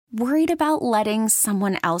Worried about letting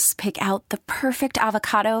someone else pick out the perfect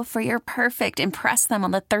avocado for your perfect impress them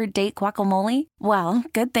on the third date guacamole? Well,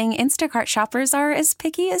 good thing Instacart shoppers are as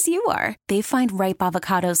picky as you are. They find ripe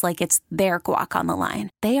avocados like it's their guac on the line.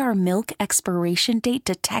 They are milk expiration date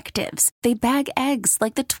detectives. They bag eggs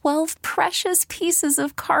like the 12 precious pieces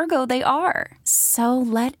of cargo they are. So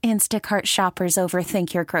let Instacart shoppers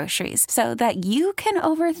overthink your groceries so that you can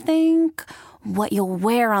overthink what you'll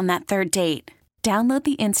wear on that third date. Download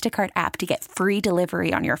the Instacart app to get free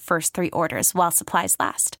delivery on your first 3 orders while supplies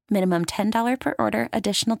last. Minimum $10 per order.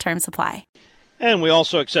 Additional terms apply. And we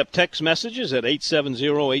also accept text messages at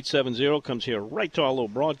 870-870. Comes here right to our little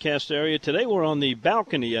broadcast area. Today we're on the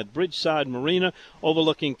balcony at Bridgeside Marina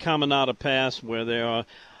overlooking Caminada Pass, where there are,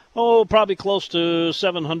 probably close to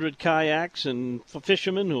 700 kayaks and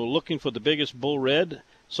fishermen who are looking for the biggest bull red.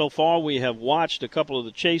 So far, we have watched a couple of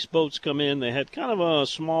the chase boats come in. They had kind of a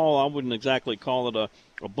small, I wouldn't exactly call it a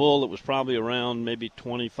bull. It was probably around maybe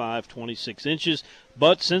 25, 26 inches.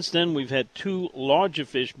 But since then, we've had 2 larger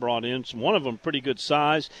fish brought in, one of them pretty good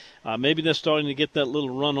size. Maybe they're starting to get that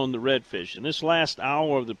little run on the redfish. In this last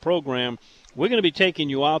hour of the program, we're going to be taking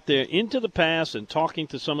you out there into the pass and talking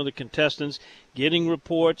to some of the contestants, getting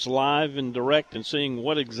reports live and direct and seeing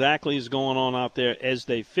what exactly is going on out there as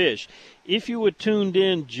they fish. If you were tuned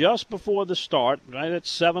in just before the start, right at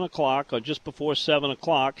 7 o'clock or just before 7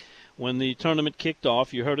 o'clock, when the tournament kicked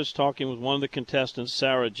off, you heard us talking with one of the contestants,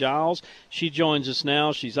 Sarah Giles. She joins us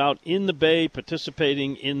now. She's out in the bay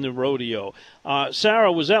participating in the rodeo.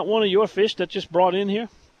 Sarah, was that one of your fish that just brought in here?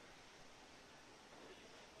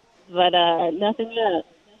 But nothing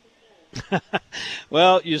yet.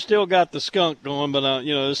 Well, you still got the skunk going, but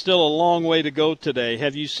there's still a long way to go today.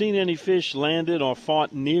 Have you seen any fish landed or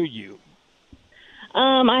fought near you?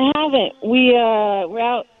 I haven't. We're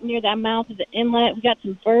out near the mouth of the inlet. We got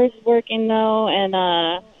some birds working though,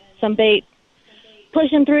 and some bait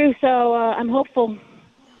pushing through. So I'm hopeful.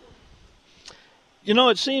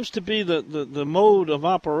 It seems to be the mode of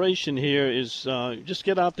operation here is just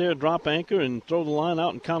get out there, drop anchor, and throw the line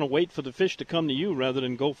out and kind of wait for the fish to come to you rather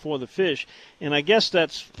than go for the fish. And I guess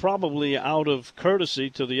that's probably out of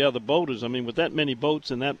courtesy to the other boaters. I mean, with that many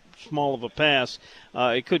boats and that small of a pass,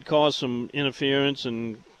 it could cause some interference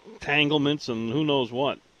and entanglements and who knows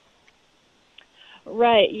what.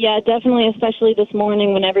 Right, yeah, definitely, especially this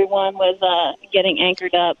morning when everyone was getting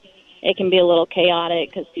anchored up. It can be a little chaotic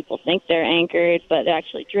because people think they're anchored, but they're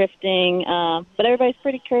actually drifting. But everybody's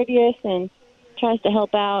pretty courteous and tries to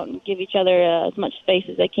help out and give each other as much space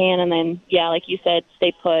as they can. And then, yeah, like you said,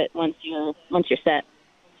 stay put once you're set.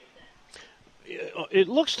 It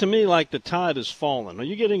looks to me like the tide has fallen. Are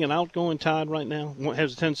you getting an outgoing tide right now?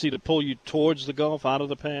 Has a tendency to pull you towards the Gulf, out of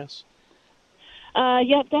the pass?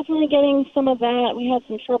 Yeah, definitely getting some of that. We had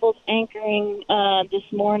some troubles anchoring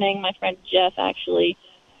this morning. My friend Jeff actually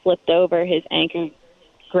flipped over. His anchor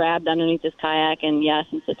grabbed underneath his kayak, and yeah,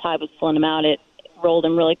 since the tide was pulling him out, it rolled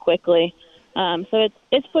him really quickly. So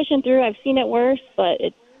it's pushing through. I've seen it worse, but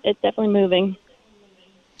it's definitely moving.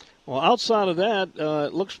 Well, outside of that,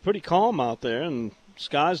 it looks pretty calm out there, and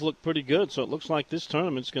skies look pretty good. So it looks like this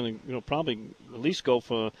tournament's going to, probably at least go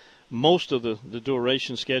for most of the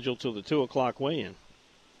duration scheduled till the 2 o'clock weigh-in.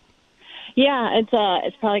 Yeah,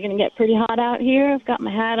 it's probably going to get pretty hot out here. I've got my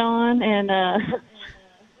hat on and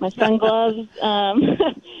my sun gloves.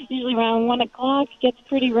 Usually around 1 o'clock it gets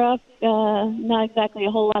pretty rough. Not exactly a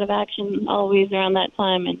whole lot of action always around that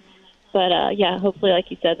time. But yeah, hopefully, like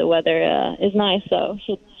you said, the weather is nice, so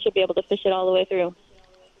should be able to fish it all the way through.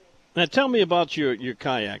 Now, tell me about your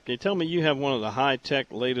kayak. They tell me you have one of the high-tech,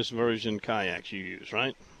 latest version kayaks you use,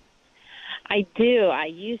 right? I do. I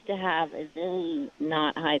used to have a very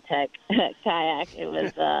not high-tech kayak. It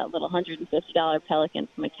was a little $150 Pelican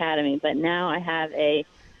from Academy, but now I have a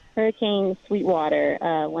Hurricane Sweetwater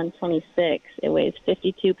 126. It weighs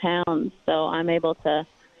 52 pounds, so I'm able to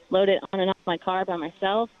load it on and off my car by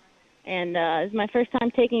myself. And this is my first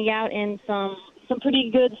time taking it out in some pretty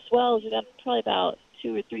good swells. We've got probably about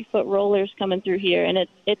 2 or 3 foot rollers coming through here, and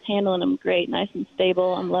it's handling them great, nice and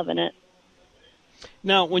stable. I'm loving it.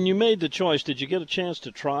 Now, when you made the choice, did you get a chance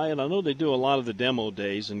to try it? I know they do a lot of the demo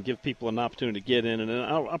days and give people an opportunity to get in, and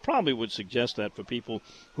I probably would suggest that for people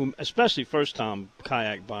who, especially first-time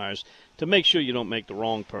kayak buyers, to make sure you don't make the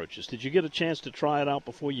wrong purchase. Did you get a chance to try it out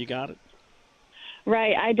before you got it?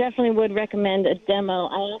 Right. I definitely would recommend a demo.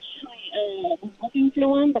 I actually was looking for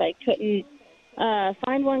one, but I couldn't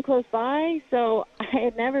find one close by, so I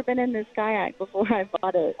had never been in this kayak before I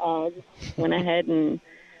bought it. I just went ahead and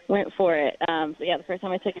went for it. So, yeah, the first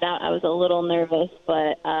time I took it out, I was a little nervous,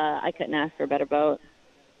 but I couldn't ask for a better boat.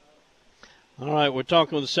 All right, we're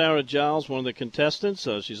talking with Sarah Giles, one of the contestants.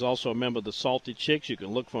 She's also a member of the Salty Chicks. You can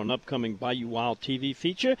look for an upcoming Bayou Wild TV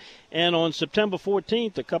feature. And on September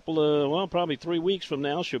 14th, probably 3 weeks from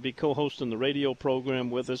now, she'll be co-hosting the radio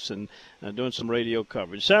program with us and doing some radio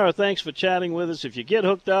coverage. Sarah, thanks for chatting with us. If you get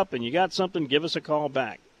hooked up and you got something, give us a call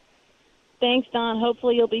back. Thanks, Don.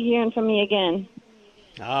 Hopefully you'll be hearing from me again.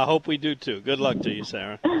 I hope we do, too. Good luck to you,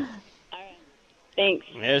 Sarah. Thanks.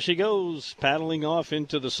 There she goes, paddling off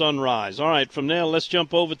into the sunrise. All right, from there, let's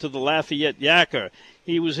jump over to the Lafayette Yacker.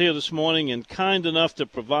 He was here this morning and kind enough to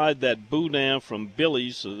provide that boudin from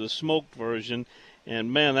Billy's, the smoked version.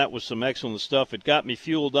 And, man, that was some excellent stuff. It got me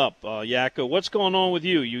fueled up. Yacker, what's going on with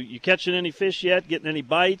you? You catching any fish yet, getting any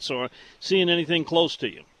bites, or seeing anything close to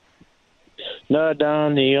you? No,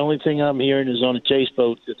 Don, the only thing I'm hearing is on the chase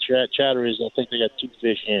boat. The chatter is I think they got 2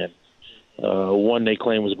 fish in. One they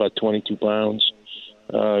claim was about 22 pounds.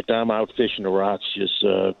 I'm out fishing the rocks, just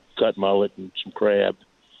cut mullet and some crab.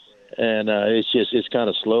 And it's kind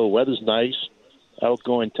of slow. Weather's nice,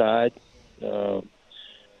 outgoing tide. If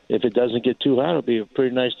it doesn't get too hot, it'll be a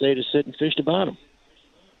pretty nice day to sit and fish the bottom.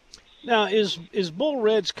 Now, is bull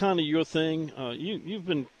reds kind of your thing? You've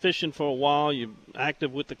been fishing for a while. You're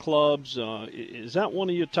active with the clubs. Is that one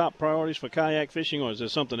of your top priorities for kayak fishing, or is there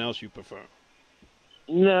something else you prefer?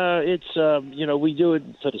 No, it's we do it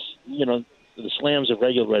for the slams of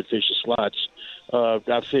regular redfish, the slots.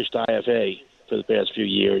 I've fished IFA for the past few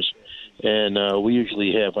years, and we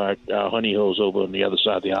usually have our honey holes over on the other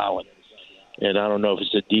side of the island. And I don't know if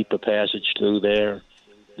it's a deeper passage through there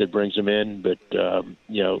that brings them in, but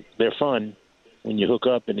they're fun when you hook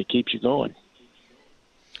up and it keeps you going.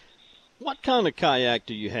 What kind of kayak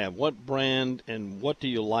do you have? What brand, and what do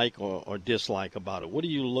you like or dislike about it? What do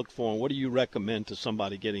you look for, and what do you recommend to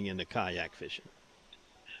somebody getting into kayak fishing?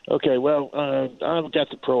 Okay, well, I've got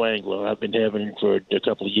the Pro Angler. I've been having it for a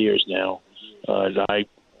couple of years now. I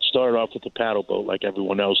started off with the paddle boat like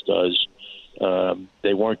everyone else does.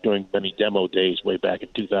 They weren't doing many demo days way back in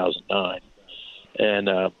 2009. And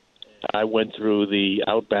I went through the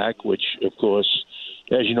Outback, which, of course,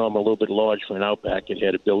 as you know, I'm a little bit large for an Outback. It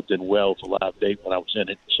had a built-in well for live bait when I was in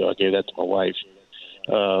it, so I gave that to my wife.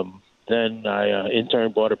 Then I, in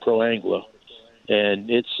turn, bought a Pro Angler. And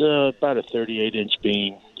it's about a 38-inch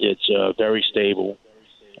beam. It's very stable.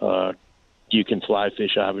 You can fly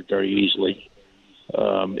fish out of it very easily.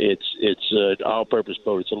 It's an all-purpose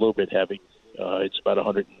boat. It's a little bit heavy. It's about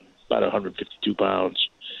 152 pounds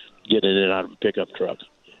getting in and out of a pickup truck.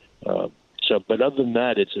 But other than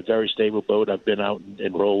that, it's a very stable boat. I've been out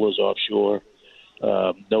in rollers offshore,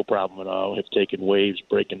 no problem at all. I've taken waves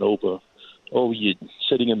breaking over you,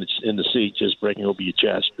 sitting in the seat, just breaking over your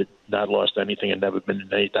chest, but not lost anything and never been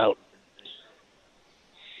in any doubt.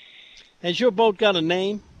 Has your boat got a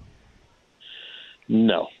name?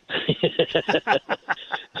 No.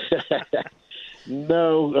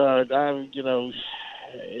 No,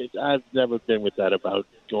 I've never been with that about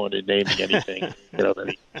going and naming anything.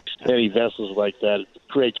 Any vessels like that, it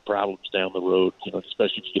creates problems down the road.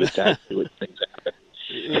 Especially if you get attached to it, things happen.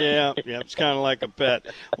 Yeah, it's kind of like a pet.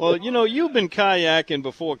 Well, you've been kayaking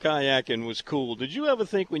before kayaking was cool. Did you ever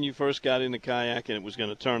think when you first got into kayaking it was going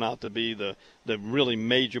to turn out to be the really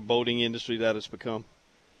major boating industry that it's become?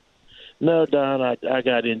 No, Don, I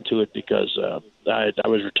got into it because I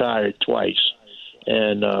was retired twice,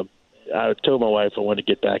 and I told my wife I wanted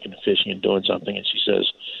to get back into fishing and doing something, and she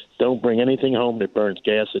says, don't bring anything home that burns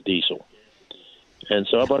gas or diesel. And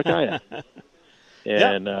so I bought a kayak.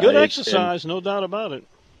 And, good exercise, no doubt about it.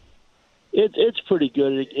 It's pretty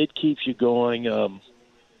good. It keeps you going.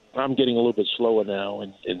 I'm getting a little bit slower now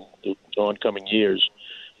in the oncoming years,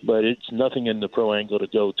 but it's nothing in the Pro Angler to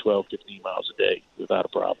go 12, 15 miles a day without a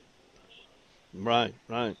problem. Right.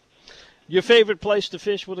 Your favorite place to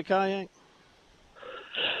fish with a kayak?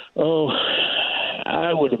 Oh,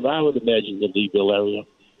 I would imagine the Leeville area.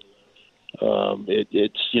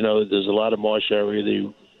 It's there's a lot of marsh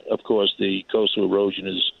area. Of course, the coastal erosion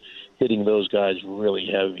is hitting those guys really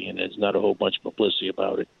heavy, and there's not a whole bunch of publicity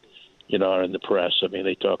about it, in the press. I mean,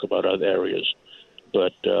 they talk about other areas,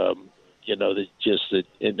 but just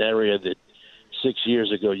an area that 6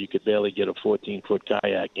 years ago you could barely get a 14-foot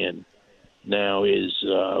kayak in. Now is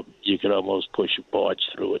you could almost push a barge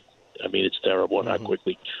through it. I mean, it's terrible how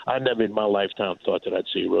quickly. I never in my lifetime thought that I'd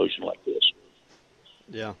see erosion like this.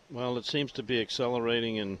 Yeah, well, it seems to be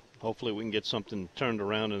accelerating, and hopefully we can get something turned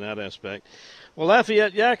around in that aspect. Well,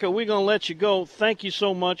 Lafayette Yacker, we're going to let you go. Thank you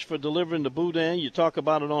so much for delivering the boudin. You talk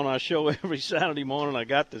about it on our show every Saturday morning. I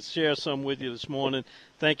got to share some with you this morning.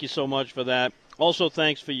 Thank you so much for that. Also,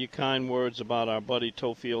 thanks for your kind words about our buddy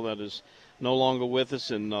Tofield at his no longer with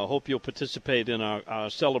us, and hope you'll participate in our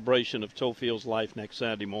celebration of Tofield's life next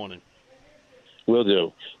Saturday morning. Will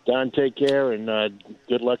do. Don, take care, and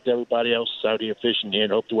good luck to everybody else out here fishing here,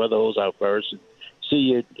 and hope the weather holds out for us. And see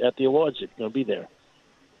you at the awards if you're going to be there.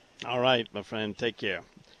 All right, my friend. Take care.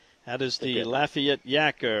 That is the Lafayette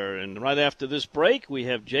Yacker. And right after this break, we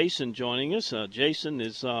have Jason joining us. Jason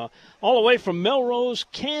is all the way from Melrose,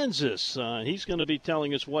 Kansas. He's going to be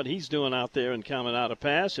telling us what he's doing out there in Caminada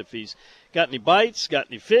Pass, if he's got any bites, got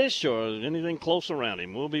any fish, or anything close around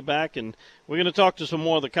him. We'll be back, and we're going to talk to some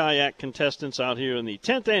more of the kayak contestants out here in the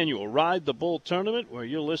 10th annual Ride the Bull Tournament, where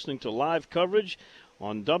you're listening to live coverage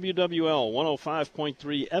on WWL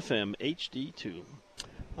 105.3 FM HD2.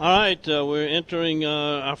 All right, we're entering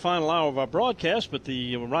our final hour of our broadcast, but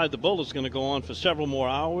the Ride the Bull is going to go on for several more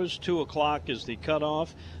hours. 2 o'clock is the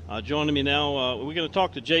cutoff. Joining me now, we're going to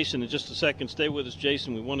talk to Jason in just a second. Stay with us,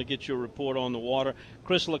 Jason. We want to get your report on the water.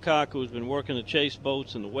 Chris Lecoq, who's been working the chase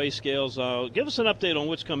boats and the weigh scales. Give us an update on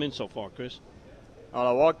what's come in so far, Chris.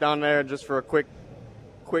 I walked down there just for a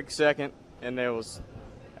quick second, and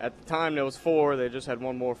at the time there was 4. They just had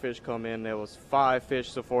one more fish come in. There was 5 fish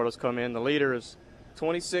so far that's come in. The leader is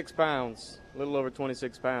 26 pounds, a little over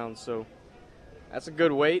 26 pounds, so that's a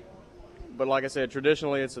good weight. But like I said,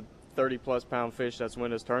 traditionally it's a 30-plus pound fish that's win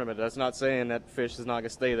this tournament. That's not saying that fish is not going to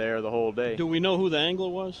stay there the whole day. Do we know who the angler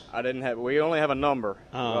was? We only have a number.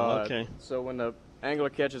 Oh, okay. So when the angler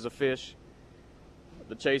catches a fish,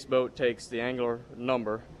 the chase boat takes the angler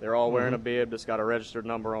number. They're all wearing a bib that's got a registered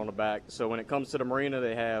number on the back. So when it comes to the marina,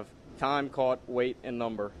 they have time, caught, weight, and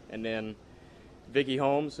number. And then Vicki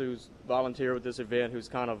Holmes, who's volunteered with this event, who's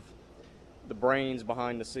kind of the brains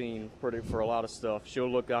behind the scene for a lot of stuff.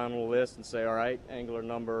 She'll look down on the list and say, all right, angler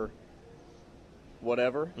number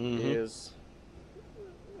whatever is,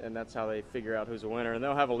 and that's how they figure out who's a winner. And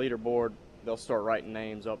they'll have a leaderboard. They'll start writing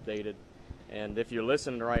names updated. And if you're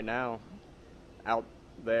listening right now out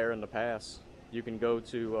there in the pass, you can go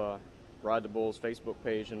to Ride the Bull's Facebook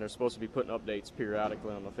page, and they're supposed to be putting updates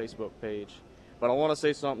periodically on the Facebook page. But I want to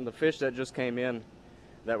say something. The fish that just came in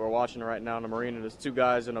that we're watching right now in the marina, there's 2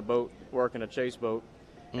 guys in a boat working a chase boat.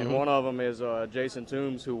 And one of them is Jason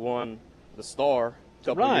Toombs, who won the Star a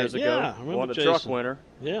couple of years ago. Won the truck winner.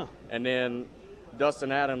 Yeah. And then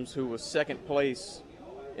Dustin Adams, who was second place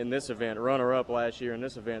in this event, runner-up last year in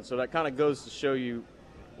this event. So that kind of goes to show you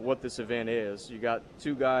what this event is. You got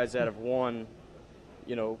 2 guys that have won,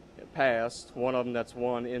 past, one of them that's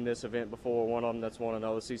won in this event before, one of them that's won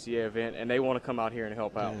another CCA event, and they want to come out here and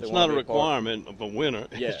help out. It's not a requirement of a winner.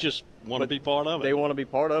 Yeah. It's just want to be part of it. They want to be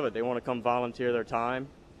part of it. They want to come volunteer their time,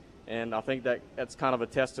 and I think that's kind of a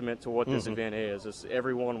testament to what this event is. It's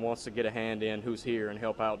everyone wants to get a hand in who's here and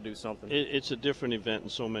help out, do something. It's a different event in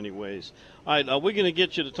so many ways. All right, we're going to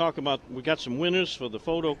get you to talk about, we got some winners for the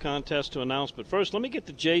photo contest to announce, but first let me get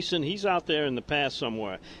to Jason. He's out there in the pass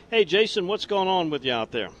somewhere. Hey, Jason, what's going on with you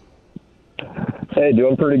out there? Hey,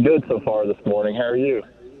 doing pretty good so far this morning. How are you?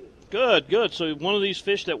 Good, good. So one of these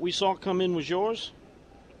fish that we saw come in was yours?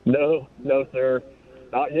 No, sir.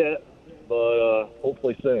 Not yet, but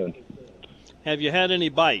hopefully soon. Have you had any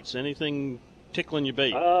bites? Anything tickling your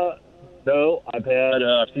bait? No,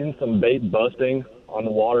 I've seen some bait busting on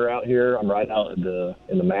the water out here. I'm right out in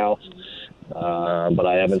the mouth, but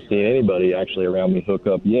I haven't seen anybody actually around me hook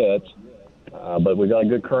up yet. But we got a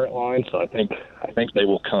good current line, so I think they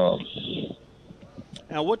will come.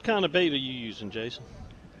 Now, what kind of bait are you using, Jason?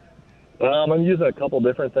 I'm using a couple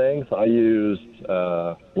different things. I used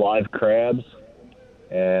live crabs,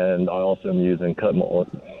 and I also am using cut mullet.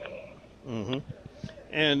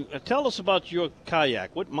 And tell us about your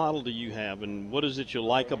kayak. What model do you have, and what is it you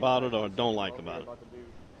like about it or don't like about it?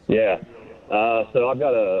 Yeah, so I've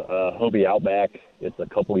got a Hobie Outback. It's a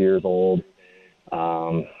couple years old.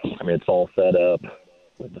 It's all set up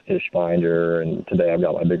with the fish finder, and today I've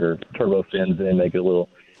got my bigger turbo fins in, make it a little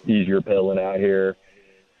easier pedaling out here.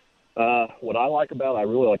 What I like about it, I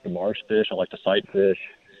really like the marsh fish. I like the sight fish,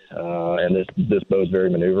 and this boat's very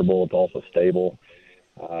maneuverable. It's also stable,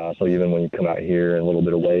 so even when you come out here in a little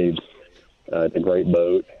bit of waves, it's a great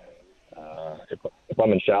boat. If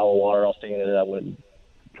I'm in shallow water, I'll stand in it. I wouldn't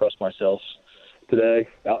trust myself today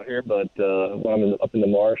out here, but when I'm up in the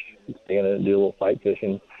marsh, stand in it and do a little sight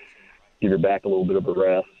fishing, give your back a little bit of a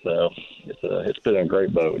rest. So it's been a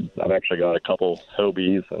great boat. I've actually got a couple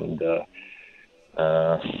Hobies, and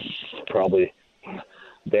probably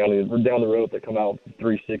down the road that come out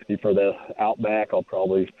 360 for the Outback, I'll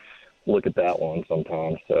probably look at that one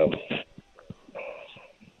sometime. So.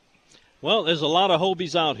 Well, there's a lot of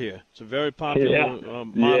Hobies out here. It's a very popular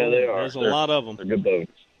model. Yeah, they are. There's a lot of them. They're good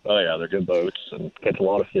boats. Oh, yeah, they're good boats and catch a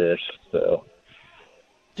lot of fish. So.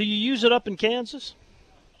 Do you use it up in Kansas?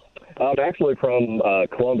 I'm actually from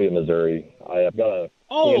Columbia, Missouri. I've got a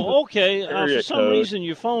Kansas okay. area For some code. reason,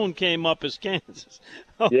 your phone came up as Kansas.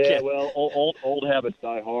 Okay. Yeah, well, old habits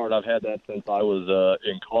die hard. I've had that since I was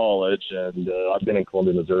in college, and I've been in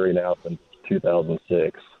Columbia, Missouri now since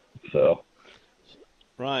 2006. So.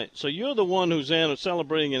 Right. So you're the one who's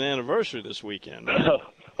celebrating an anniversary this weekend, right?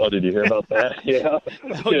 Oh, did you hear about that? Yeah.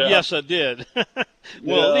 Oh, Yeah. yes, I did. Well,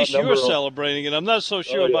 Yeah, at least you're number one. celebrating it. I'm not so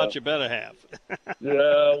sure Oh, yeah. about your better half.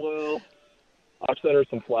 Yeah, well, I've sent her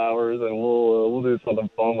some flowers, and we'll do something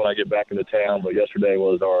fun when I get back into town. But yesterday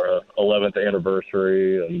was our 11th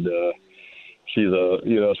anniversary, and she's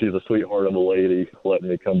a sweetheart of a lady, letting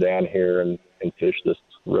me come down here and fish this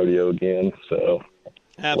rodeo again. So.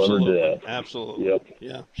 Absolutely. Absolutely. Yep.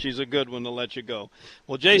 Yeah, she's a good one to let you go.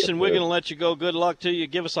 Well, Jason, Yes, we're sir. going to let you go. Good luck to you.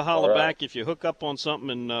 Give us a holler All right. back if you hook up on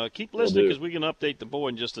something, and keep listening do. because we can update the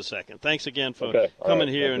board in just a second. Thanks again for Okay. All coming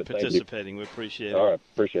right. here That's and it. Thank you. participating. We appreciate it. All right.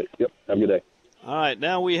 Appreciate it. Yep. Have a good day. All right,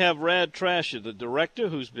 now we have Rad Trasher, the director,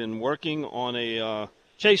 who's been working on a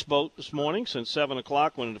chase boat this morning since 7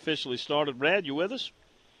 o'clock when it officially started. Rad, you with us?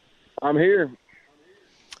 I'm here.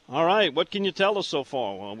 All right, what can you tell us so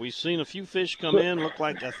far? Well, we've seen a few fish come in. Look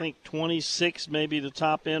like, I think, 26 maybe the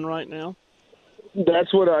top end right now.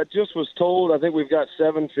 That's what I just was told. I think we've got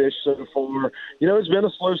 7 fish so far. It's been a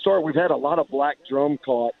slow start. We've had a lot of black drum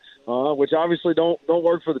caught, which obviously don't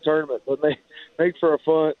work for the tournament, but make for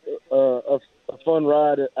a fun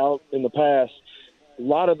ride out in the past. A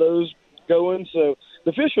lot of those going. So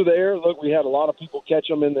the fish are there. Look, we had a lot of people catch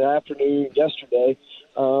them in the afternoon yesterday.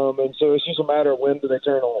 And so it's just a matter of when do they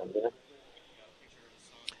turn on.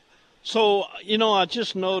 So, I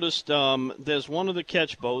just noticed there's one of the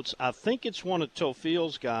catch boats. I think it's one of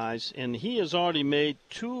Tofil's guys, and he has already made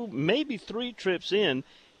 2, maybe 3 trips in.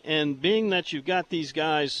 And being that you've got these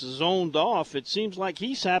guys zoned off, it seems like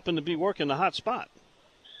he's happened to be working the hot spot.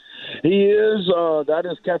 He is. That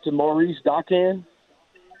is Captain Maurice Dockan.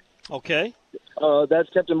 Okay. That's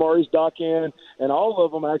Captain Maurice Dockan, and all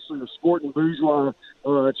of them actually are sporting bourgeois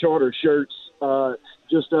charter shirts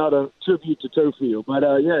just out of tribute to Tofil. But,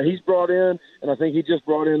 yeah, he's brought in, and I think he just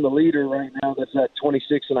brought in the leader right now that's at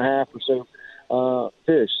 26 and a half or so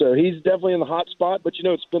fish. So he's definitely in the hot spot. But,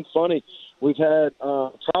 it's been funny. We've had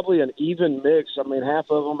probably an even mix. I mean, half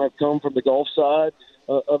of them have come from the Gulf side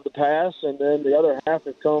of the pass, and then the other half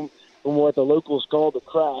have come from what the locals call the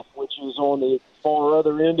craft, which is on the far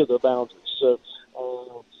other end of the boundary. So,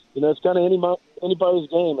 it's kind of anybody's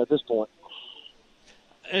game at this point.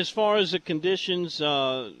 As far as the conditions,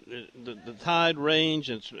 the tide range,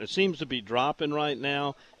 it seems to be dropping right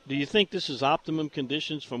now. Do you think this is optimum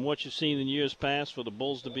conditions from what you've seen in years past for the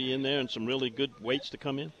bulls to be in there and some really good weights to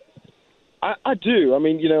come in? I do. I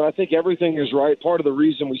mean, I think everything is right. Part of the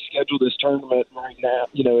reason we scheduled this tournament right now,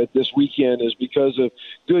 at this weekend is because of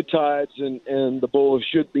good tides and the bulls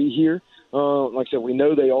should be here. Like I said, we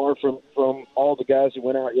know they are from all the guys that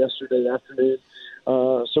went out yesterday afternoon.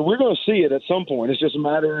 So we're going to see it at some point. It's just a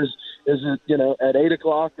matter is it, at 8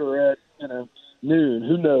 o'clock or at, noon?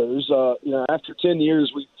 Who knows? After 10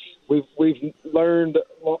 years, we've learned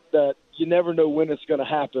that you never know when it's going to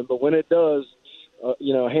happen. But when it does,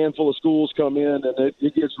 a handful of schools come in and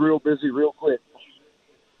it gets real busy real quick.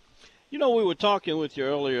 We were talking with you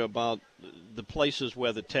earlier about the places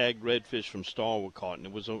where the tagged redfish from Star were caught, and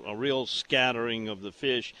it was a real scattering of the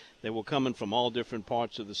fish. They were coming from all different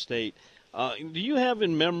parts of the state. Do you have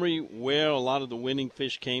in memory where a lot of the winning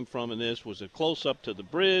fish came from in this? Was it close up to the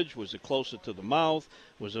bridge? Was it closer to the mouth?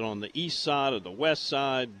 Was it on the east side or the west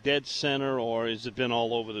side, dead center, or has it been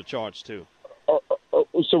all over the charts too?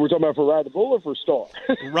 So we're talking about for Ride the Bull or for Star?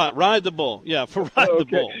 Ride the Bull. Yeah, for Ride the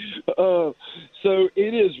Bull. So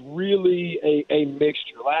it is really a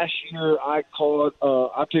mixture. Last year I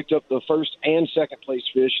picked up the first and second place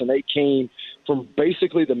fish, and they came from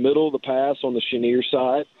basically the middle of the pass on the Chenier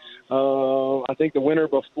side. I think the winner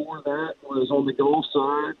before that was on the Gulf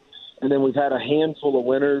side, and then we've had a handful of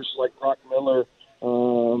winners like Brock Miller,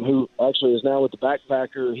 who actually is now with the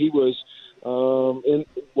Backpacker. He was in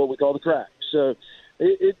what we call the crack. So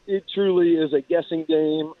it truly is a guessing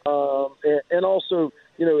game, and also,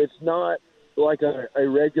 it's not like a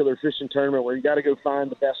regular fishing tournament where you got to go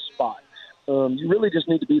find the best spot. You really just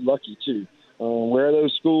need to be lucky too. Where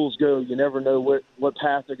those schools go, you never know what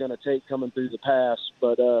path they're going to take coming through the pass.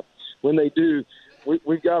 But when they do,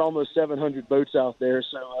 we've got almost 700 boats out there,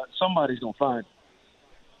 so somebody's going to find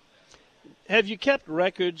it. Have you kept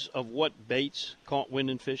records of what baits caught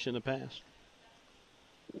winning fish in the past?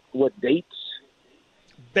 What dates?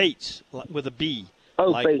 Baits with a B. Oh,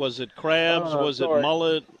 like baits. Was it crabs? Was sorry. it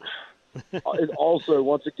mullet? is also,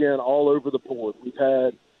 once again, all over the board. We've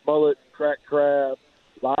had mullet, cracked crab,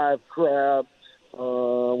 live crab.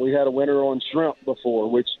 We had a winner on shrimp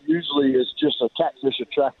before, which usually is just a catfish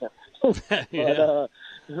attractant. Yeah.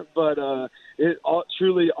 But it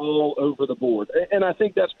truly all over the board. And I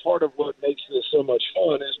think that's part of what makes this so much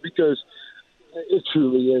fun is because it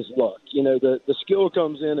truly is luck. You know, the skill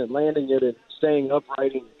comes in and landing it and staying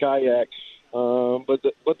upright in the kayak. But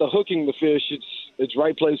the hooking the fish, it's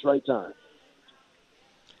right place, right time.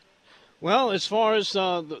 Well, as far as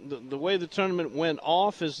the way the tournament went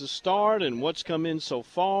off as the start and what's come in so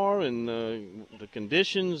far and the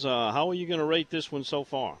conditions, how are you going to rate this one so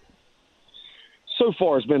far? So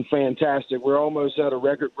far, it's been fantastic. We're almost at a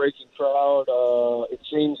record-breaking crowd. It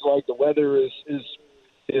seems like the weather is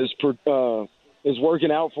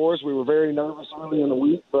working out for us. We were very nervous early in the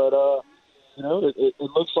week, but it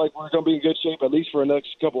looks like we're going to be in good shape at least for the next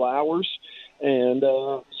couple of hours. And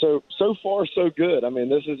so far, so good. I mean,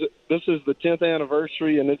 this is the 10th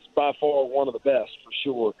anniversary, and it's by far one of the best for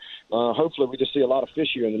sure. Hopefully, we just see a lot of fish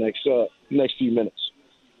here in the next few minutes.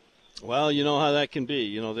 Well, you know how that can be.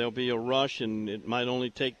 You know, there'll be a rush, and it might only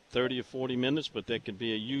take 30 or 40 minutes, but there could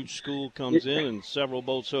be a huge school comes in and several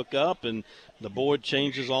boats hook up, and the board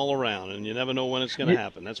changes all around, and you never know when it's going to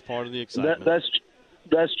happen. That's part of the excitement.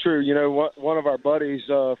 That's true. You know, one of our buddies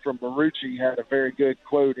from Marucci had a very good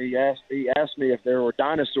quote. He asked me if there were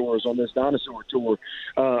dinosaurs on this dinosaur tour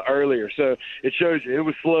earlier. So it shows you it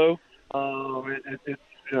was slow,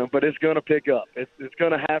 but it's going to pick up. It's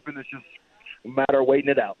going to happen. It's just a matter of waiting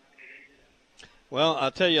it out. Well,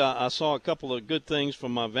 I'll tell you, I saw a couple of good things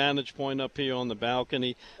from my vantage point up here on the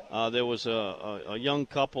balcony. There was a young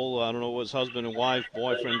couple, I don't know, it was husband and wife,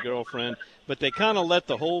 boyfriend, girlfriend, but they kind of let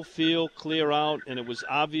the whole field clear out, and it was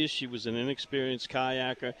obvious she was an inexperienced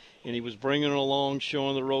kayaker, and he was bringing her along,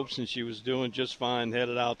 showing the ropes, and she was doing just fine,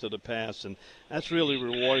 headed out to the pass, and that's really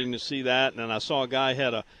rewarding to see that. And I saw a guy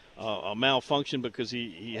had a malfunction because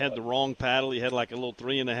he had the wrong paddle. He had like a little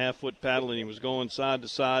 3.5-foot paddle, and he was going side to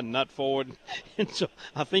side and not forward. And so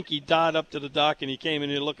I think he died up to the dock, and he came in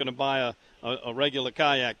here looking to buy a regular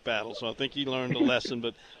kayak paddle. So I think he learned a lesson.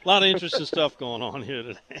 But a lot of interesting stuff going on here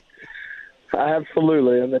today.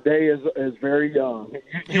 Absolutely, and the day is very young.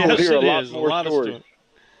 You will hear a lot more stories.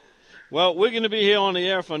 Well, we're going to be here on the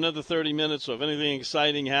air for another 30 minutes, so if anything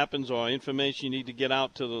exciting happens or information you need to get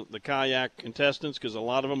out to the kayak contestants, because a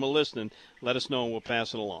lot of them are listening, let us know and we'll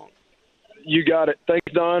pass it along. You got it.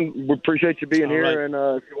 Thanks, Don. We appreciate you being here, right. And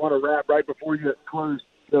if you want to wrap right before you close,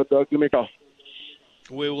 Doug, give me a call.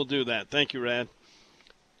 We will do that. Thank you, Rad.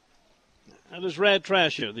 That is Rad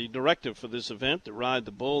Trasher, the director for this event, to Ride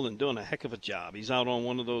the Bull, and doing a heck of a job. He's out on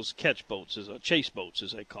one of those catch boats, chase boats,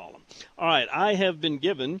 as they call them. All right, I have been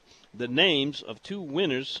given the names of 2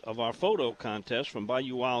 winners of our photo contest from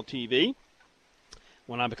Bayou Wild TV.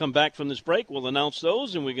 When I come back from this break, we'll announce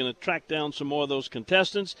those, and we're going to track down some more of those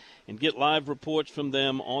contestants and get live reports from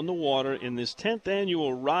them on the water in this 10th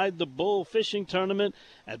annual Ride the Bull fishing tournament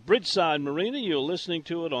at Bridgeside Marina. You're listening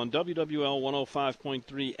to it on WWL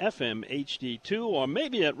 105.3 FM HD2, or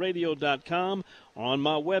maybe at radio.com, or on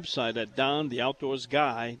my website at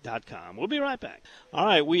dontheoutdoorsguy.com. We'll be right back. All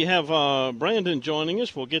right, we have Brandon joining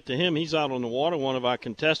us. We'll get to him. He's out on the water, one of our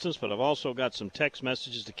contestants, but I've also got some text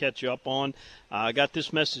messages to catch you up on. I got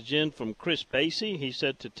this message in from Chris Basie. He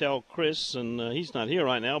said to tell Chris, and he's not here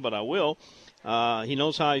right now, but I will. He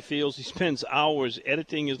knows how he feels. He spends hours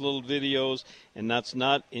editing his little videos, and that's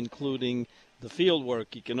not including the field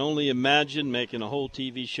work. You can only imagine making a whole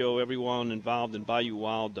TV show. Everyone involved in Bayou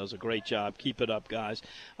Wild does a great job. Keep it up, guys.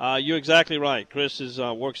 You're exactly right. Chris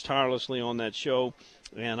works tirelessly on that show,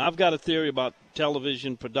 and I've got a theory about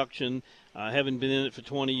television production. Having been in it for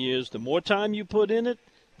 20 years, the more time you put in it,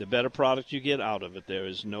 the better product you get out of it. There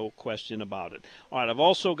is no question about it. All right, I've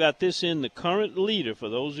also got this in. The current leader, for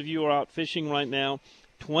those of you who are out fishing right now,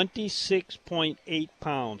 26.8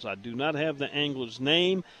 pounds. I do not have the angler's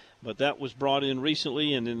name, but that was brought in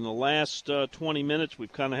recently, and in the last 20 minutes,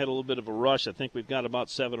 we've kind of had a little bit of a rush. I think we've got about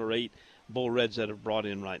 7 or 8 bull reds that have brought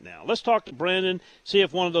in right now. Let's talk to Brandon, see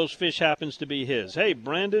if one of those fish happens to be his. Hey,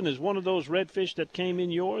 Brandon, is one of those redfish that came in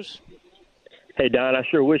yours? Hey, Don, I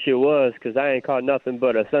sure wish it was, because I ain't caught nothing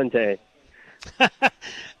but a suntan.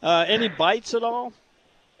 Any bites at all?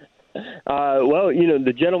 Well,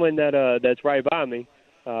 the gentleman that's right by me,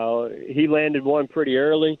 he landed one pretty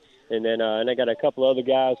early, and then and I got a couple other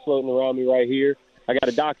guys floating around me right here. I got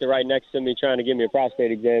a doctor right next to me trying to give me a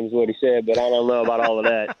prostate exam is what he said, but I don't know about all of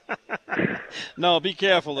that. No, be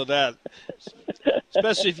careful of that,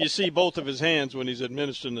 especially if you see both of his hands when he's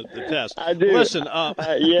administering the test. I do. Listen,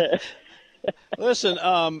 yeah. Listen,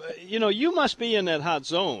 you must be in that hot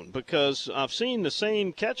zone because I've seen the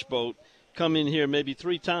same catch boat come in here maybe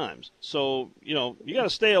 3 times. So, you got to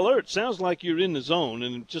stay alert. Sounds like you're in the zone,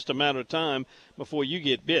 and it's just a matter of time before you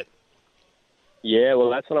get bit. Yeah, well,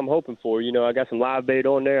 that's what I'm hoping for. I got some live bait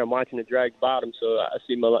on there. I'm watching it drag bottom, so I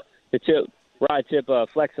see the rod tip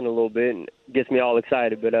flexing a little bit, and gets me all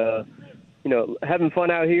excited. But, having fun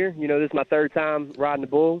out here. This is my 3rd time riding the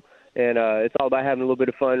bull, and it's all about having a little bit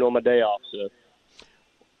of fun on my day off. So.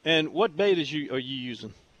 And what bait are you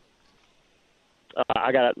using?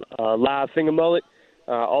 I got a live finger mullet.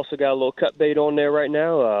 Also got a little cut bait on there right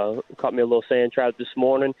now. Caught me a little sand trout this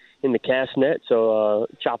morning in the cast net, so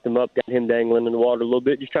chopped him up, got him dangling in the water a little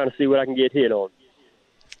bit, just trying to see what I can get hit on.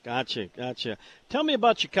 Gotcha. Tell me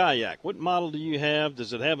about your kayak. What model do you have?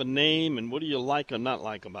 Does it have a name, and what do you like or not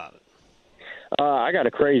like about it? I got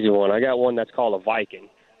a crazy one. I got one that's called a Viking.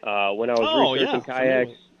 When I was researching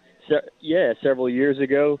kayaks, several years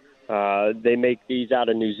ago, they make these out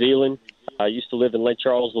of New Zealand. I used to live in Lake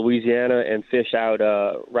Charles, Louisiana, and fish out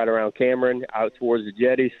right around Cameron, out towards the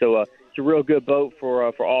jetty. So it's a real good boat for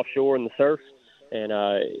offshore in the surf, and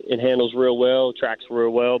it handles real well, tracks real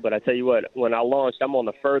well. But I tell you what, when I launched, I'm on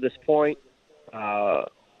the furthest point,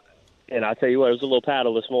 and I tell you what, it was a little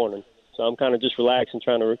paddle this morning. So I'm kind of just relaxing,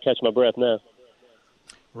 trying to catch my breath now.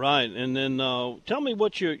 Right, and then tell me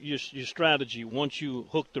what your strategy once you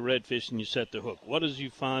hook the redfish and you set the hook. What does you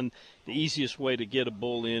find the easiest way to get a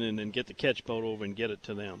bull in and then get the catch boat over and get it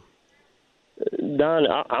to them? Don,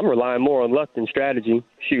 I'm relying more on luck than strategy.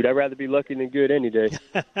 Shoot, I'd rather be lucky than good any day.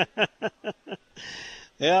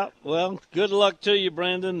 Yeah, well, good luck to you,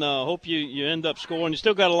 Brandon. Hope you end up scoring. You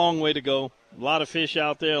still got a long way to go. A lot of fish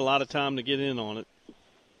out there, a lot of time to get in on it.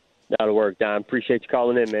 That'll work, Don. Appreciate you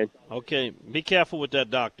calling in, man. Okay. Be careful with that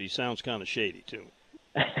doctor. He sounds kind of shady, too.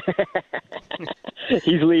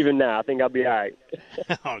 He's leaving now. I think I'll be all right.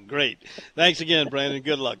 Oh, great. Thanks again, Brandon.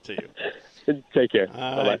 Good luck to you. Take care.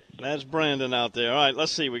 All right. That's Brandon out there. All right,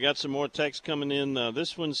 let's see. We got some more text coming in.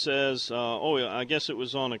 This one says, I guess it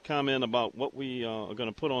was on a comment about what we are going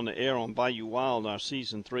to put on the air on Bayou Wild, our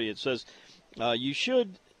Season 3. It says, you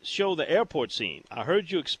should show the airport scene. I heard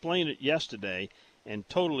you explain it yesterday. And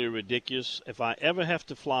totally ridiculous. If I ever have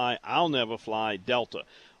to fly, I'll never fly Delta.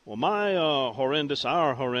 Well, our horrendous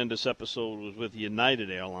episode was with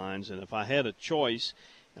United Airlines, and if I had a choice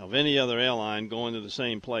of any other airline going to the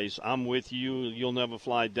same place, I'm with you. You'll never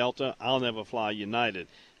fly Delta. I'll never fly United.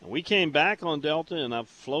 And we came back on Delta, and I've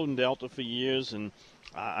flown Delta for years, and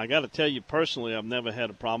I got to tell you personally, I've never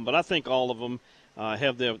had a problem. But I think all of them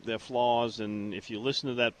have their flaws, and if you listen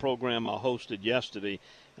to that program I hosted yesterday,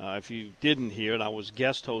 if you didn't hear it, I was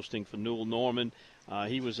guest hosting for Newell Norman.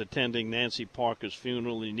 He was attending Nancy Parker's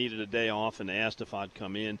funeral. He needed a day off and asked if I'd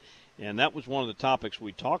come in. And that was one of the topics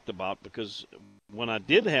we talked about because when I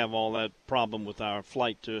did have all that problem with our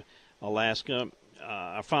flight to Alaska,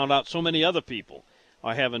 I found out so many other people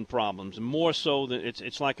are having problems. And more so than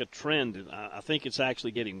it's like a trend. I think it's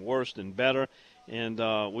actually getting worse than better. And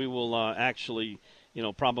we will actually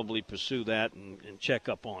probably pursue that and check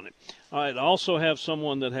up on it. All right, I also have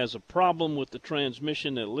someone that has a problem with the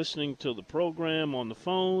transmission. They're listening to the program on the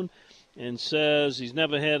phone and says he's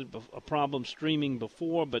never had a problem streaming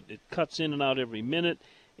before, but it cuts in and out every minute,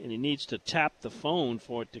 and he needs to tap the phone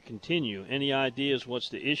for it to continue. Any ideas what's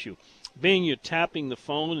the issue? Being you're tapping the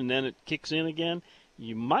phone and then it kicks in again,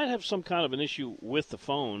 you might have some kind of an issue with the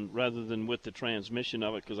phone rather than with the transmission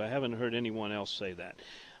of it because I haven't heard anyone else say that.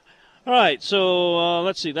 All right, so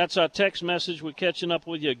let's see. That's our text message. We're catching up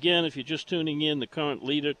with you again. If you're just tuning in, the current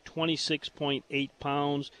leader, 26.8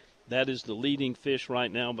 pounds. That is the leading fish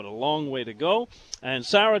right now, but a long way to go. And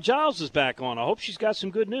Sarah Giles is back on. I hope she's got some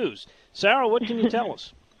good news. Sarah, what can you tell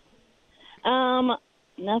us?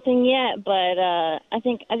 Nothing yet, but I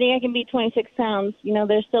think I can beat 26 pounds.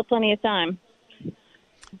 There's still plenty of time.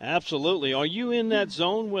 Absolutely. Are you in that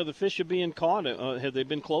zone where the fish are being caught? Have they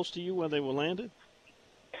been close to you where they were landed?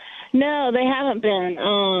 No, they haven't been.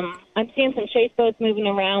 I'm seeing some chase boats moving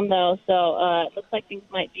around, though, so it looks like things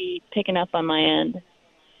might be picking up on my end.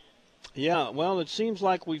 Yeah, well, it seems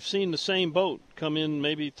like we've seen the same boat come in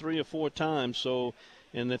maybe 3 or 4 times. So,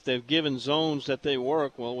 and if they've given zones that they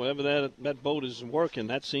work, well, wherever that boat is working,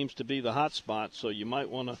 that seems to be the hot spot. So you might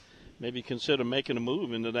want to maybe consider making a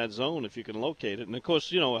move into that zone if you can locate it. And, of course,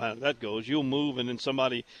 you know how that goes. You'll move, and then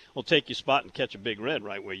somebody will take your spot and catch a big red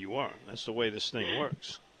right where you are. That's the way this thing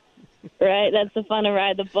works. Right, that's the fun of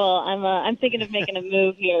Ride the Bull. I'm thinking of making a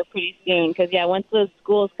move here pretty soon because once those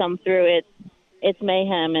schools come through, it's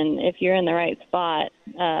mayhem, and if you're in the right spot,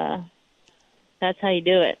 that's how you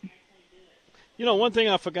do it. You know, one thing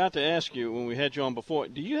I forgot to ask you when we had you on before,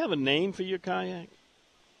 do you have a name for your kayak?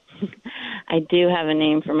 I do have a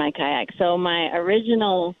name for my kayak. So my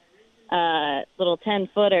original little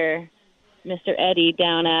 10-footer, Mr. Eddie,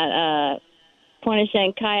 down at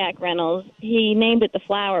Pointe-aux-Chenes Kayak Rentals, he named it the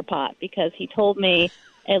Flower Pot because he told me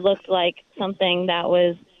it looked like something that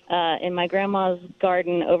was in my grandma's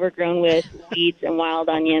garden overgrown with weeds and wild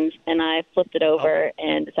onions, and I flipped it over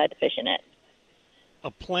and decided to fish in it. A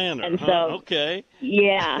planter, and huh? So, okay.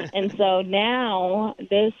 Yeah, and so now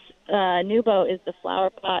this new boat is the Flower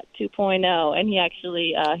Pot 2.0, and he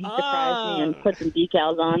actually he surprised me and put some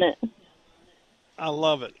decals on it. I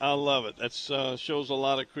love it. I love it. That shows a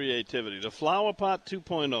lot of creativity. The Flower Pot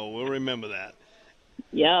 2.0. We'll remember that.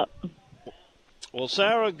 Yep. Well,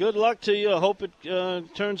 Sarah, good luck to you. I hope it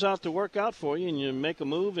turns out to work out for you and you make a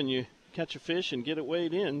move and you catch a fish and get it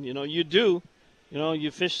weighed in. You know, you do. You know, you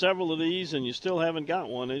fish several of these and you still haven't got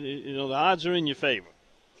one. You know, the odds are in your favor.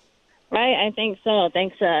 Right, I think so.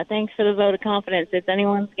 Thanks for the vote of confidence. It's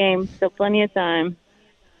anyone's game. Still plenty of time.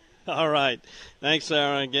 All right. Thanks,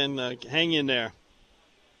 Sarah. Again, hang in there.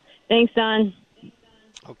 Thanks, Don.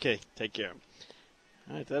 Okay, take care.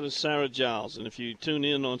 All right, that is Sarah Giles. And if you tune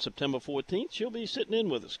in on September 14th, she'll be sitting in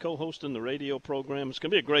with us, co-hosting the radio program. It's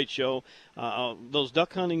going to be a great show. Those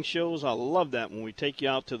duck hunting shows, I love that when we take you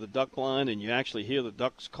out to the duck line and you actually hear the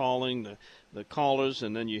ducks calling, the callers,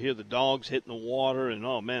 and then you hear the dogs hitting the water. And,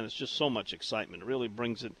 oh, man, it's just so much excitement. It really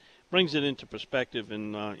brings it into perspective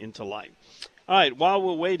and into light. All right, while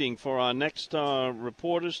we're waiting for our next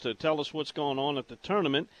reporters to tell us what's going on at the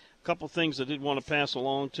tournament, a couple things I did want to pass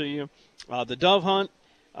along to you. The dove hunt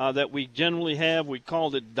that we generally have, we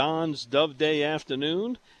called it Don's Dove Day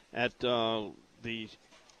Afternoon at the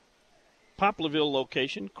Poplarville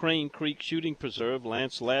location, Crane Creek Shooting Preserve.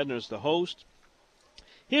 Lance Ladner is the host.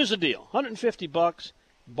 Here's the deal, $150,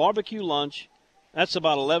 barbecue lunch. That's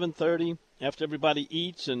about 11:30 after everybody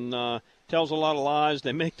eats and tells a lot of lies.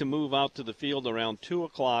 They make the move out to the field around 2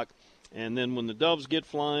 o'clock. And then when the doves get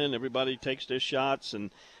flying, everybody takes their shots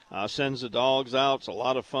and sends the dogs out. It's a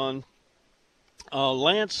lot of fun.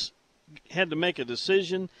 Lance had to make a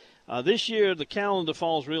decision. This year, the calendar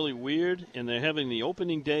falls really weird, and they're having the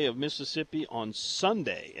opening day of Mississippi on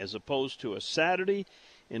Sunday as opposed to a Saturday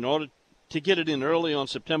in order to get it in early on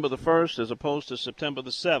September the 1st as opposed to September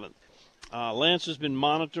the 7th. Lance has been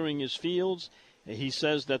monitoring his fields. He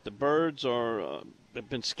says that the birds have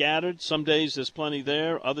been scattered. Some days there's plenty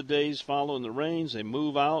there. Other days, following the rains, they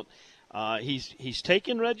move out. He's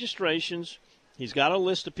taken registrations. He's got a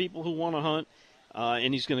list of people who want to hunt,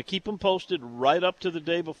 and he's going to keep them posted right up to the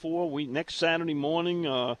day before. Next Saturday morning,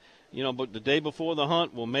 but the day before the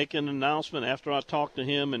hunt, we'll make an announcement after I talk to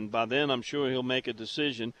him, and by then I'm sure he'll make a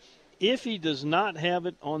decision. If he does not have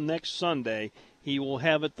it on next Sunday, he will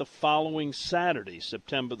have it the following Saturday,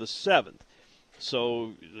 September the 7th.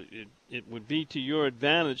 So it would be to your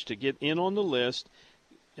advantage to get in on the list.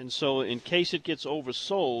 And so in case it gets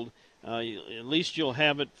oversold, at least you'll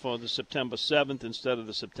have it for the September 7th instead of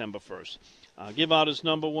the September 1st. I'll give out his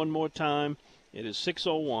number one more time. It is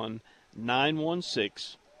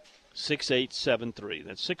 601-916-6873.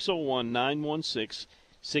 That's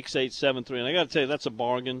 601-916-6873. And I got to tell you, that's a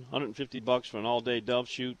bargain. $150 for an all-day dove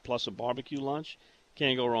shoot plus a barbecue lunch.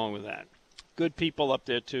 Can't go wrong with that. Good people up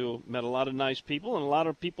there, too. Met a lot of nice people and a lot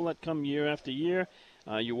of people that come year after year.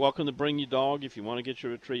 You're welcome to bring your dog if you want to get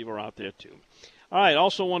your retriever out there, too. All right,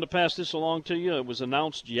 also want to pass this along to you. It was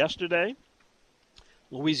announced yesterday.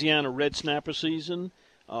 Louisiana red snapper season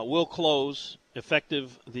will close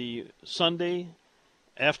effective the Sunday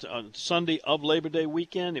Sunday of Labor Day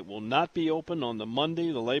weekend. It will not be open on the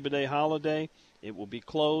Monday, the Labor Day holiday. It will be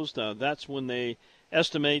closed. That's when they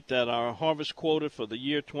estimate that our harvest quota for the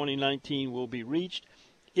year 2019 will be reached.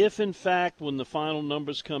 If, in fact, when the final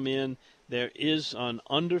numbers come in, there is an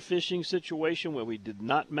underfishing situation where we did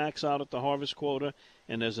not max out at the harvest quota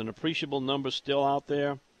and there's an appreciable number still out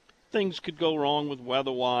there, things could go wrong with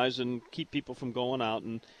weather-wise and keep people from going out.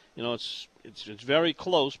 And, it's very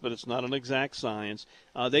close, but it's not an exact science.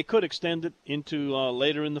 They could extend it into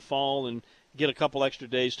later in the fall and get a couple extra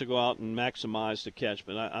days to go out and maximize the catch.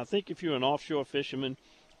 But I think if you're an offshore fisherman,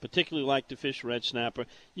 particularly like to fish red snapper,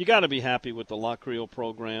 you got to be happy with the La Creel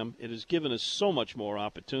program. It has given us so much more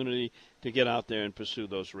opportunity to get out there and pursue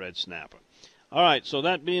those red snapper. All right, so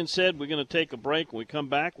that being said, we're going to take a break. When we come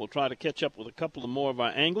back, we'll try to catch up with a couple of more of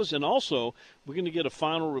our anglers. And also, we're going to get a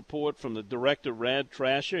final report from the director, Rad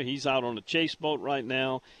Trasher. He's out on a chase boat right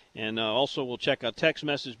now. And also, we'll check our text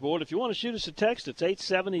message board. If you want to shoot us a text, it's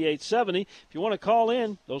 870-870. If you want to call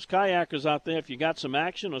in, those kayakers out there, if you got some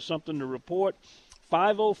action or something to report,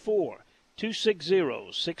 504-266-8255.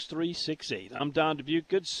 260-6368. I'm Don Dubuque.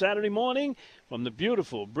 Good Saturday morning from the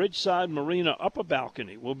beautiful Bridgeside Marina upper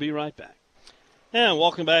balcony. We'll be right back. And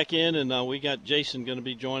welcome back in, and we got Jason going to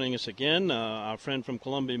be joining us again, our friend from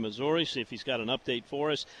Columbia, Missouri, see if he's got an update for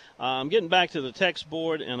us. I'm getting back to the text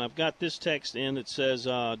board, and I've got this text in that says,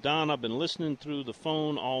 Don, I've been listening through the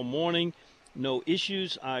phone all morning. No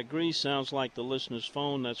issues. I agree. Sounds like the listener's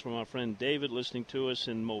phone. That's from our friend David listening to us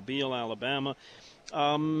in Mobile, Alabama.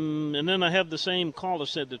 And then I have the same caller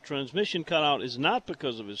said the transmission cutout is not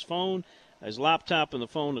because of his phone. His laptop and the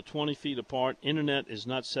phone are 20 feet apart. Internet is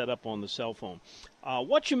not set up on the cell phone.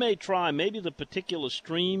 What you may try, maybe the particular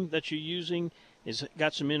stream that you're using has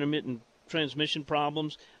got some intermittent transmission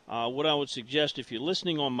problems. What I would suggest, if you're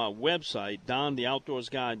listening on my website,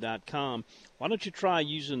 dontheoutdoorsguy.com, why don't you try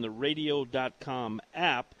using the radio.com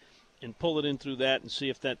app and pull it in through that and see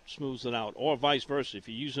if that smooths it out, or vice versa. If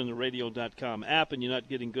you're using the radio.com app and you're not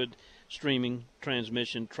getting good streaming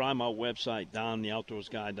transmission, try my website,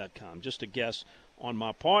 dontheoutdoorsguy.com. Just a guess on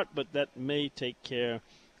my part, but that may take care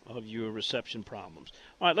of your reception problems.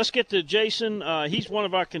 All right, let's get to Jason. He's one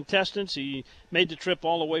of our contestants. He made the trip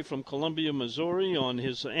all the way from Columbia, Missouri on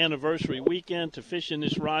his anniversary weekend to fish in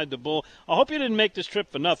this Ride the Bull. I hope you didn't make this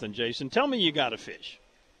trip for nothing, Jason. Tell me you got to fish.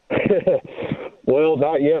 Well,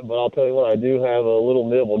 not yet, but I'll tell you what, I do have a little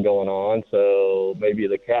nibble going on, so maybe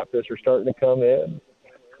the catfish are starting to come in.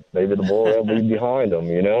 Maybe the bull will be behind them,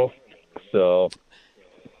 you know? So,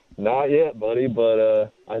 not yet, buddy,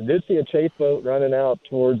 but I did see a chase boat running out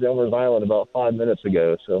towards Elmer's Island about 5 minutes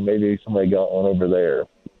ago, so maybe somebody got one over there.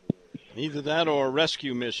 Either that or a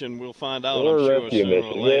rescue mission. We'll find out, or I'm a sure, rescue sooner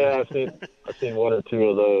mission. or later. Yeah, I've seen one or two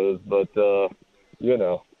of those, but, you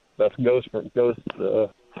know, that's goes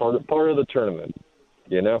part of the tournament,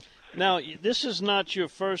 you know? Now, this is not your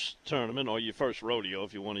first tournament or your first rodeo,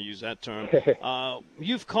 if you want to use that term.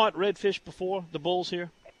 You've caught redfish before, the bulls here?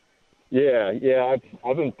 Yeah.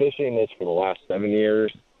 I've been fishing this for the last 7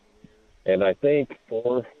 years, and I think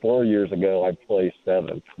four years ago I placed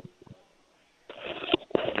seventh.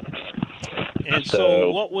 And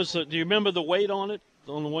so what was do you remember the weight on it,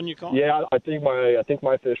 on the one you caught? Yeah, I think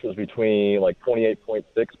my fish was between like 28.6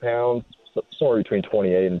 pounds, somewhere between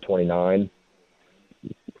 28 and 29.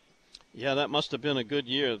 Yeah, that must have been a good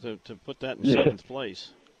year to put that in seventh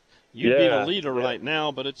place. You'd be the leader right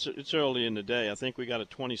now, but it's early in the day. I think we got a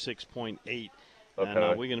 26.8,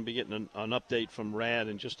 and we're going to be getting an update from Rad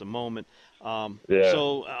in just a moment.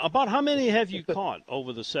 So about how many have you caught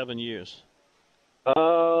over the 7 years?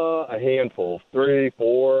 A handful, 3,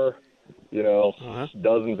 4, you know,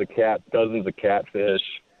 dozens of catfish,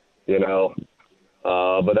 you know.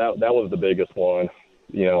 But that was the biggest one,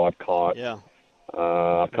 you know, I've caught. Yeah.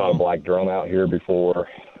 I've caught a black drum out here before.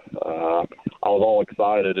 I was all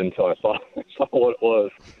excited until I saw what it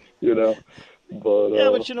was, you know.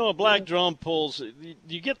 But you know, a black drum pulls.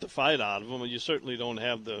 You get the fight out of them, and you certainly don't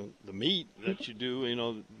have the meat that you do. You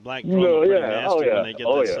know, black drum are pretty nasty when they get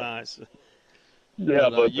that size. Yeah,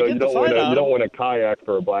 but you don't win a kayak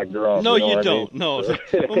for a black drum. No, you don't. No.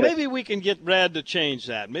 Well, maybe we can get Rad to change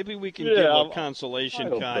that. Maybe we can give a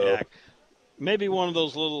consolation kayak. So. Maybe one of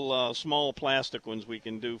those little small plastic ones we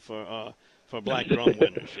can do for black drum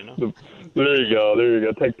winners, you know. There you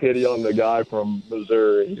go. Take pity on the guy from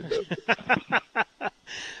Missouri.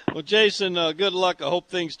 Well, Jason, good luck. I hope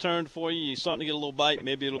things turn for you. You're starting to get a little bite.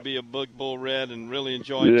 Maybe it'll be a big bull red, and really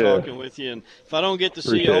enjoy talking with you. And if I don't get to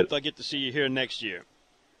see you, I hope I get to see you here next year.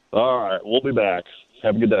 All right. We'll be back.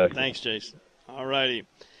 Have a good day. Thanks, Jason. All righty.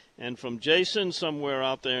 And from Jason, somewhere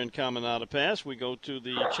out there in Caminada Pass, we go to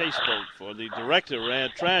the chase boat for the director,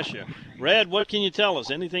 Rad Trasher. Rad, what can you tell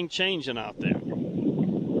us? Anything changing out there?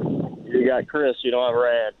 You got Chris. You don't have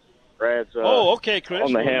Rad. Rad's okay, Chris.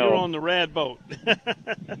 on the helm. You're on the Rad boat.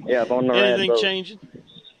 Yeah, I'm on the Rad boat. Anything changing?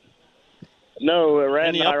 No, Rad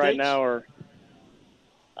Any and I updates? right now are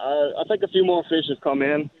I think a few more fish have come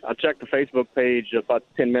in. I checked the Facebook page about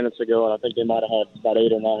 10 minutes ago, and I think they might have had about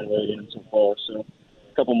 8 or 9 weighed in so far. So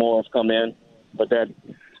a couple more have come in. But that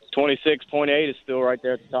 26.8 is still right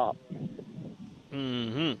there at the top.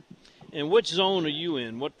 Mm-hmm. And which zone are you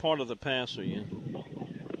in? What part of the pass are you in?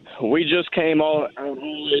 We just came all the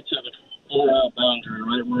way to the 4-out boundary,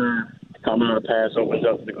 right where the Caminada Pass opens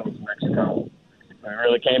up to the Gulf of Mexico. We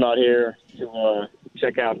really came out here to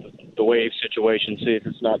check out the wave situation, see if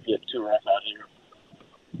it's not getting too rough out here.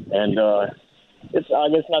 And I guess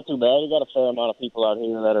not too bad. We got a fair amount of people out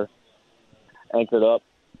here that are anchored up.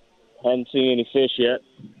 Hadn't seen any fish yet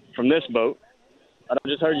from this boat. I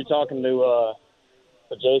just heard you talking to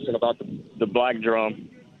Jason about the black drum.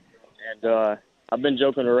 And I've been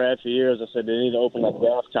joking to Rad for years. I said they need to open up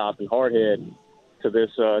Gaff Top and Hardhead to this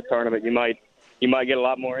tournament, you might get a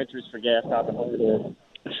lot more interest for gas top and hard head.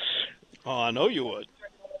 Oh, I know you would.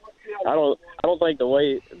 I don't think the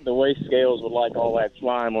way scales would like all that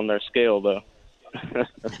slime on their scale though.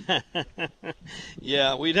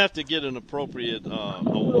 Yeah, we'd have to get an appropriate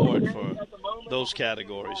award for those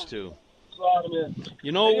categories too.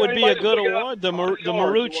 You know, it would be a good award. The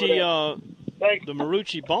Marucci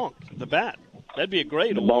Bonk, the bat. That'd be a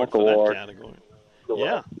great award for that category.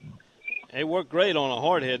 Yeah, they work great on a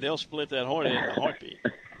hard head. They'll split that hard head in a heartbeat.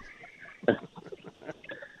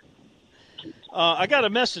 I got a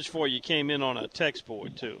message for you. Came in on a text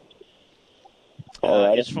board too.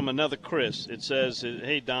 It's from another Chris. It says,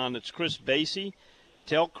 "Hey Don, it's Chris Basie.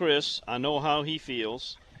 Tell Chris I know how he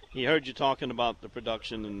feels. He heard you talking about the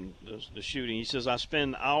production and the shooting. He says, I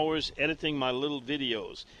spend hours editing my little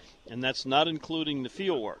videos, and that's not including the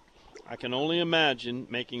field work. I can only imagine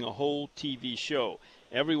making a whole TV show.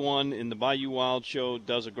 Everyone in the Bayou Wild show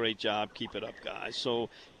does a great job. Keep it up, guys." So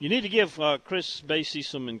you need to give Chris Basie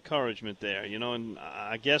some encouragement there, you know, and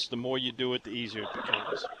I guess the more you do it, the easier it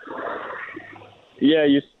becomes. Yeah,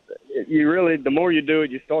 you really, the more you do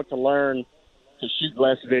it, you start to learn to shoot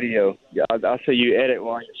less video. I say you edit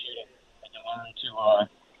while you're shooting, and you learn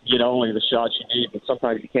to get only the shots you need, but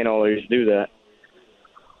sometimes you can't always do that.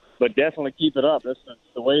 But definitely keep it up. That's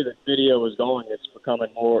the way that video is going. It's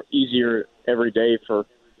becoming more easier every day for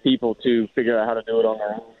people to figure out how to do it on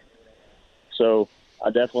their own. So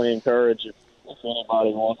I definitely encourage if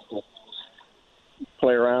anybody wants to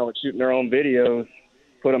play around with shooting their own videos,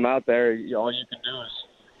 put them out there. All you can do is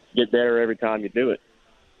get better every time you do it.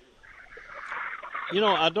 You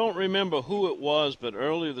know, I don't remember who it was, but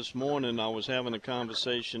earlier this morning I was having a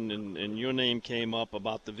conversation, and your name came up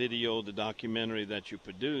about the video, the documentary that you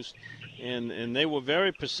produced, and they were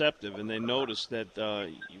very perceptive, and they noticed that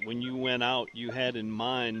when you went out, you had in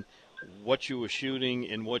mind what you were shooting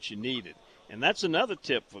and what you needed. And that's another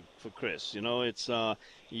tip for Chris. You know, it's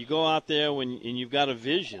you go out there and you've got a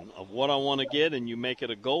vision of what I want to get, and you make it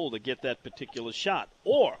a goal to get that particular shot.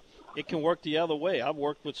 Or it can work the other way. I've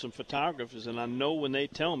worked with some photographers, and I know when they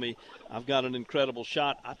tell me I've got an incredible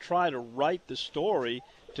shot, I try to write the story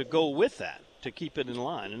to go with that, to keep it in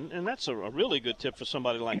line. And that's a really good tip for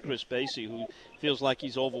somebody like Chris Basie, who feels like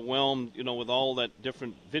he's overwhelmed, you know, with all that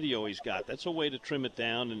different video he's got. That's a way to trim it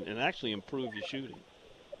down and actually improve your shooting.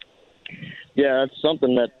 Yeah, that's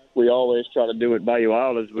something that we always try to do at Bayou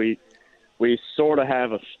Wild is we sort of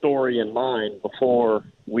have a story in mind before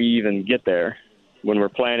we even get there. When we're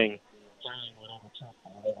planning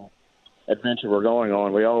whatever adventure we're going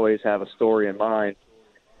on, we always have a story in mind,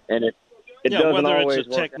 and it doesn't always work out. Whether it's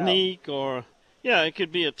a technique or it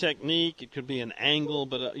could be a technique, it could be an angle,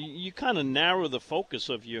 but you kind of narrow the focus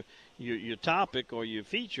of your topic or your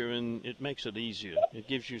feature, and it makes it easier. It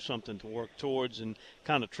gives you something to work towards and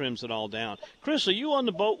kind of trims it all down. Chris, are you on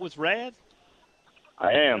the boat with Rad?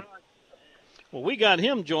 I am. Well, we got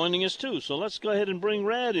him joining us, too, so let's go ahead and bring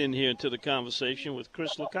Rad in here to the conversation with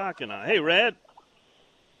Chris Lecoq and I. Hey, Rad.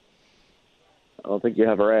 I don't think you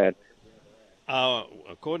have Rad.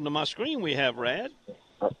 According to my screen, we have Rad.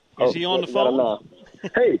 Is he on the phone?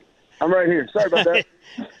 Hey, I'm right here. Sorry about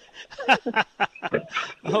that.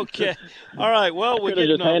 Okay. All right, well, we could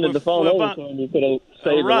have just handed the phone over to him. You could have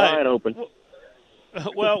saved the line open.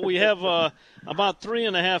 Well, we have about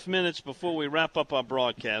 3.5 minutes before we wrap up our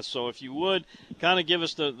broadcast. So if you would, kind of give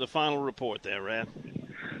us the final report there, Rad.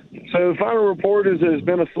 So the final report is it's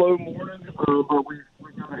been a slow morning, but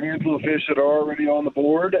we've got a handful of fish that are already on the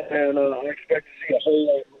board, and I expect to see a whole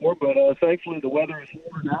lot more. But thankfully the weather is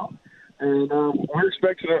warmer now, and we're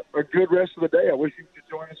expecting a good rest of the day. I wish you could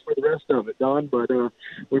join us for the rest of it, Don, but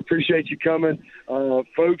we appreciate you coming.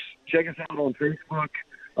 Folks, check us out on Facebook.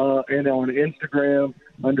 And on Instagram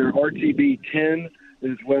under RTB10,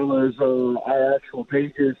 as well as our actual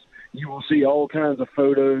pages. You will see all kinds of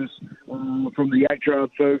photos from the Yak Tribe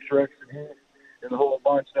folks, Rex and Hank, and a whole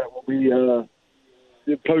bunch that will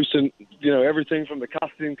be posting, you know, everything from the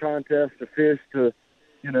costume contest to fish to,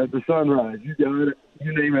 you know, the sunrise. You got it.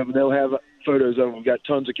 You name it, they'll have photos of them. We've got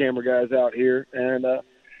tons of camera guys out here, and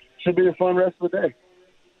should be a fun rest of the day.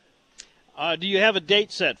 Do you have a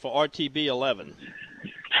date set for RTB 11?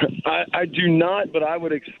 I do not, but I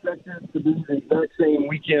would expect it to be the exact same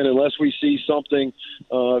weekend unless we see something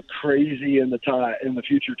crazy in the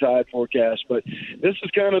future tide forecast. But this is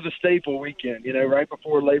kind of the staple weekend, you know, right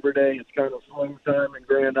before Labor Day. It's kind of slow time in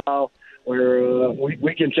Grand Isle where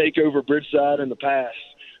we can take over Bridgeside in the pass.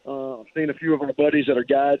 I've seen a few of our buddies that are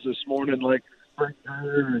guides this morning, like Frank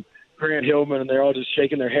Turner and Grant Hillman, and they're all just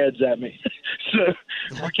shaking their heads at me. So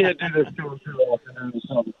we can't do this too often during the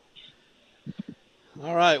summer.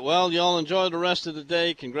 All right, well, y'all enjoy the rest of the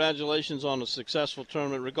day. Congratulations on a successful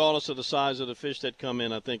tournament. Regardless of the size of the fish that come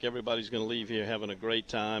in, I think everybody's going to leave here having a great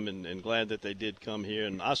time and glad that they did come here.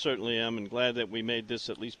 And I certainly am, and glad that we made this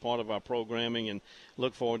at least part of our programming, and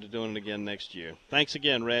look forward to doing it again next year. Thanks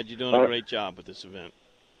again, Rad. You're doing a great job with this event.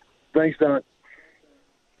 Thanks, Don.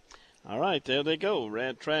 All right, there they go,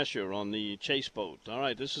 Rad Trasher on the chase boat. All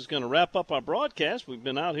right, this is going to wrap up our broadcast. We've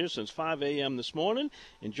been out here since 5 a.m. this morning.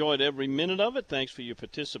 Enjoyed every minute of it. Thanks for your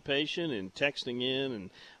participation and texting in.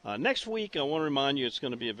 And next week, I want to remind you, it's going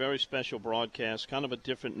to be a very special broadcast, kind of a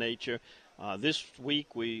different nature. This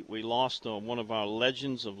week, we lost one of our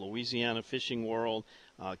legends of Louisiana fishing world,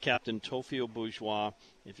 Captain Tofio Bourgeois.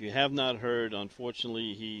 If you have not heard,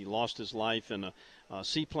 unfortunately, he lost his life in a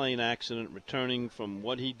seaplane accident returning from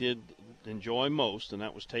what he did enjoy most, and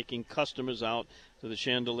that was taking customers out to the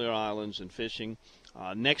Chandelier Islands and fishing.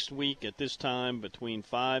 Next week at this time, between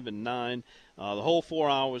 5 and 9, the whole 4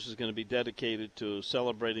 hours is going to be dedicated to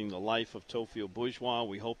celebrating the life of Tofio Bourgeois.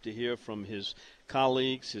 We hope to hear from his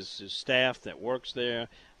colleagues, his staff that works there.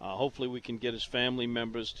 Hopefully we can get his family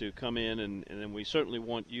members to come in, and we certainly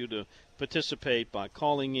want you to participate by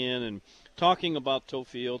calling in and talking about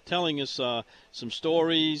Tofio, telling us some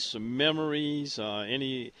stories, some memories,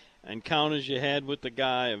 any encounters you had with the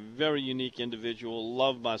guy. A very unique individual,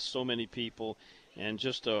 loved by so many people, and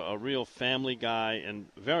just a real family guy, and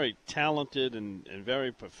very talented and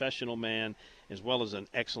very professional man, as well as an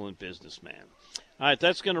excellent businessman. All right,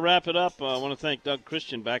 that's going to wrap it up. I want to thank Doug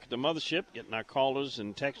Christian back at the mothership, getting our callers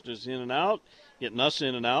and texters in and out, getting us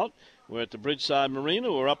in and out. We're at the Bridgeside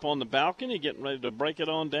Marina. We're up on the balcony, getting ready to break it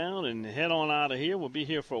on down and head on out of here. We'll be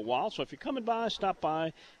here for a while, so if you're coming by, stop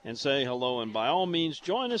by and say hello. And by all means,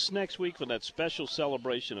 join us next week for that special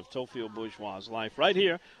celebration of Tofio Bourgeois' life right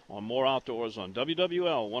here on More Outdoors on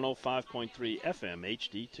WWL 105.3 FM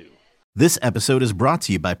HD2. This episode is brought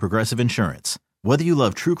to you by Progressive Insurance. Whether you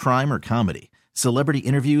love true crime or comedy, celebrity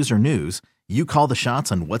interviews or news, you call the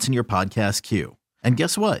shots on what's in your podcast queue. And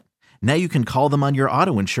guess what? Now you can call them on your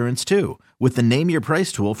auto insurance, too, with the Name Your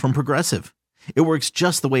Price tool from Progressive. It works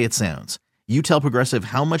just the way it sounds. You tell Progressive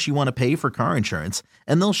how much you want to pay for car insurance,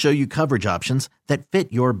 and they'll show you coverage options that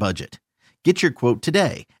fit your budget. Get your quote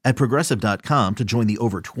today at Progressive.com to join the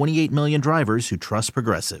over 28 million drivers who trust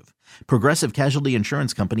Progressive. Progressive Casualty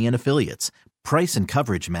Insurance Company and Affiliates. Price and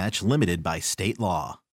coverage match limited by state law.